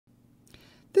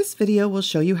This video will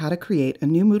show you how to create a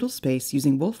new Moodle space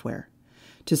using Wolfware.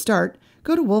 To start,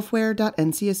 go to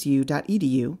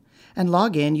wolfware.ncsu.edu and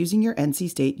log in using your NC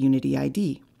State Unity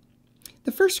ID.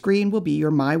 The first screen will be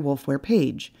your My Wolfware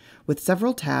page, with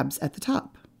several tabs at the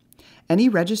top. Any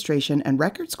registration and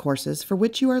records courses for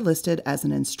which you are listed as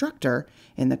an instructor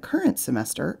in the current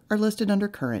semester are listed under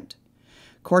Current.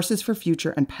 Courses for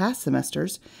future and past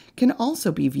semesters can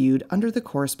also be viewed under the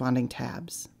corresponding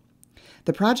tabs.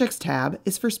 The Projects tab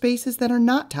is for spaces that are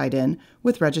not tied in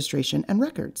with registration and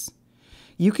records.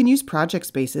 You can use project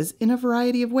spaces in a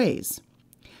variety of ways.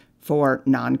 For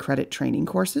non-credit training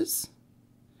courses,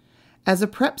 as a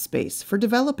prep space for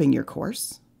developing your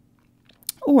course,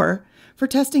 or for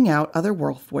testing out other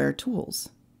Wolfware tools.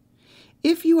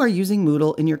 If you are using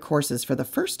Moodle in your courses for the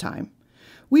first time,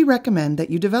 we recommend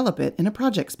that you develop it in a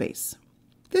project space.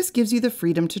 This gives you the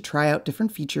freedom to try out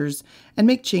different features and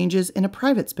make changes in a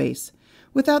private space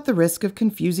without the risk of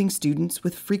confusing students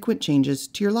with frequent changes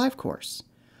to your live course.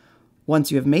 Once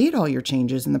you have made all your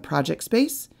changes in the project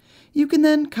space, you can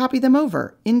then copy them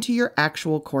over into your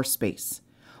actual course space.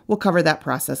 We'll cover that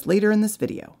process later in this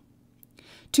video.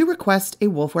 To request a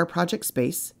Wolfware project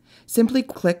space, simply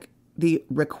click the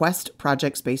Request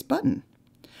Project Space button.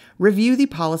 Review the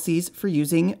policies for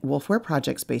using Wolfware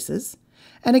project spaces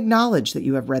and acknowledge that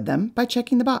you have read them by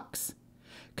checking the box.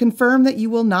 Confirm that you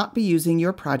will not be using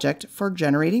your project for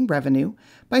generating revenue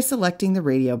by selecting the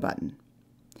radio button.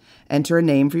 Enter a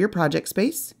name for your project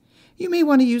space. You may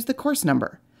want to use the course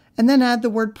number and then add the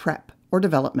word prep or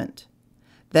development.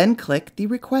 Then click the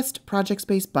Request Project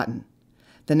Space button.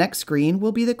 The next screen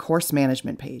will be the course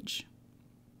management page.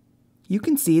 You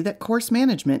can see that course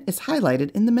management is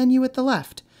highlighted in the menu at the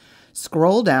left.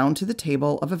 Scroll down to the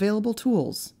table of available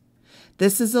tools.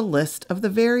 This is a list of the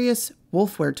various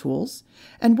Wolfware tools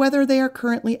and whether they are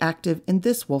currently active in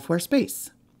this Wolfware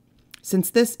space. Since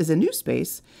this is a new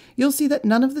space, you'll see that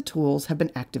none of the tools have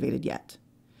been activated yet.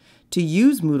 To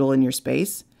use Moodle in your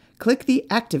space, click the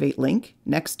Activate link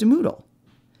next to Moodle.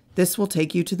 This will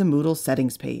take you to the Moodle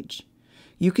settings page.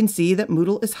 You can see that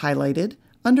Moodle is highlighted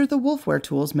under the Wolfware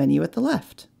Tools menu at the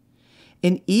left.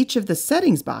 In each of the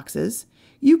settings boxes,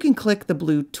 you can click the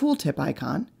blue tooltip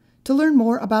icon to learn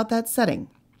more about that setting.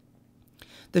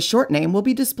 The short name will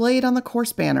be displayed on the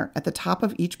course banner at the top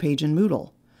of each page in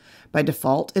Moodle. By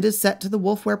default, it is set to the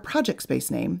Wolfware project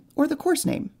space name or the course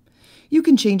name. You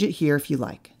can change it here if you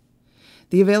like.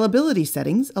 The availability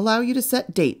settings allow you to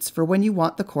set dates for when you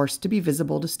want the course to be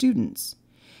visible to students.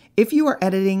 If you are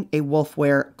editing a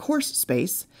Wolfware course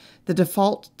space, the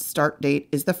default start date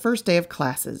is the first day of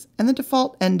classes, and the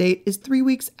default end date is 3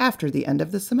 weeks after the end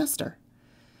of the semester.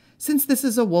 Since this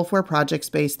is a Wolfware project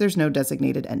space, there's no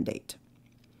designated end date.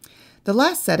 The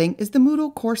last setting is the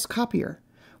Moodle Course Copier,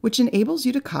 which enables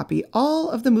you to copy all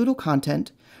of the Moodle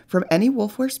content from any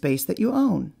Wolfware space that you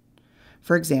own.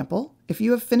 For example, if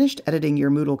you have finished editing your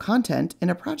Moodle content in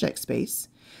a project space,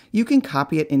 you can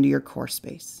copy it into your course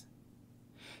space.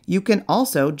 You can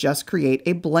also just create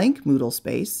a blank Moodle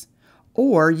space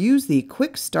or use the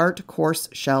QuickStart course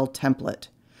shell template,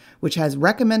 which has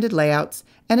recommended layouts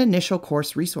and initial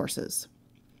course resources.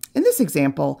 In this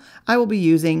example, I will be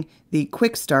using the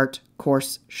QuickStart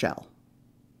course shell.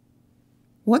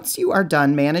 Once you are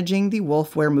done managing the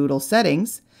Wolfware Moodle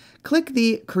settings, click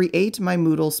the Create My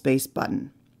Moodle Space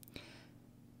button.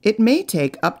 It may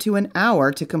take up to an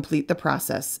hour to complete the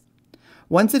process.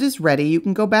 Once it is ready, you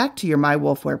can go back to your My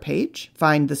Wolfware page,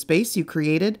 find the space you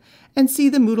created, and see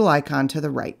the Moodle icon to the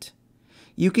right.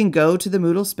 You can go to the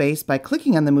Moodle space by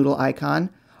clicking on the Moodle icon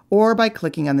or by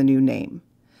clicking on the new name.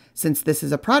 Since this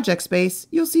is a project space,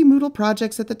 you'll see Moodle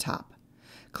projects at the top.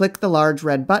 Click the large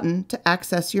red button to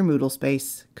access your Moodle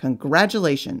space.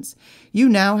 Congratulations! You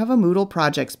now have a Moodle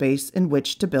project space in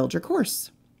which to build your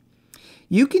course.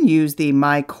 You can use the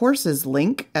My Courses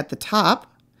link at the top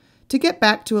to get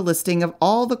back to a listing of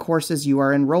all the courses you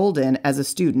are enrolled in as a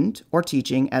student or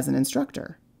teaching as an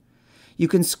instructor. You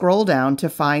can scroll down to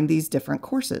find these different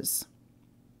courses.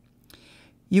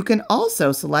 You can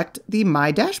also select the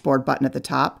My Dashboard button at the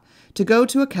top to go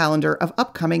to a calendar of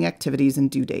upcoming activities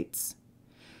and due dates.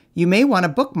 You may want to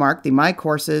bookmark the My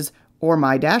Courses or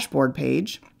My Dashboard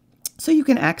page so you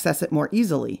can access it more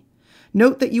easily.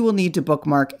 Note that you will need to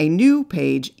bookmark a new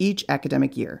page each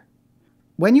academic year.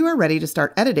 When you are ready to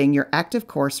start editing your active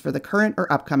course for the current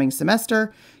or upcoming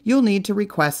semester, you'll need to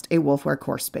request a Wolfware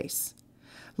course space.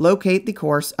 Locate the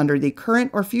course under the Current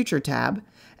or Future tab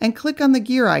and click on the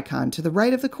gear icon to the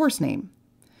right of the course name.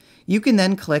 You can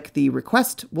then click the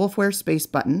Request Wolfware Space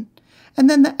button and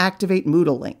then the Activate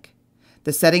Moodle link.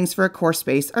 The settings for a course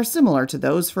space are similar to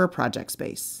those for a project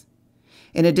space.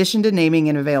 In addition to naming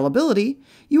and availability,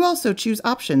 you also choose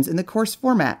options in the course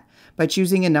format by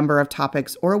choosing a number of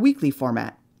topics or a weekly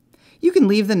format. You can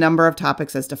leave the number of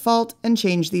topics as default and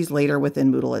change these later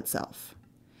within Moodle itself.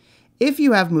 If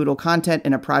you have Moodle content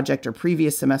in a project or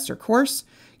previous semester course,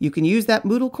 you can use that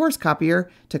Moodle course copier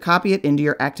to copy it into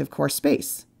your active course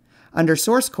space. Under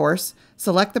Source Course,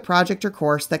 select the project or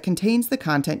course that contains the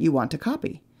content you want to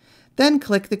copy. Then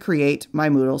click the Create My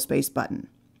Moodle Space button.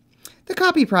 The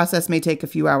copy process may take a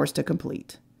few hours to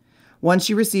complete. Once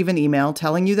you receive an email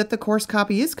telling you that the course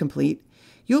copy is complete,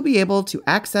 you'll be able to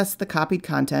access the copied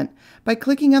content by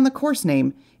clicking on the course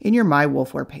name in your My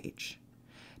Wolfware page.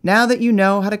 Now that you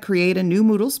know how to create a new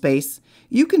Moodle space,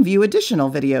 you can view additional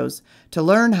videos to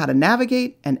learn how to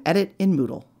navigate and edit in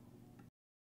Moodle.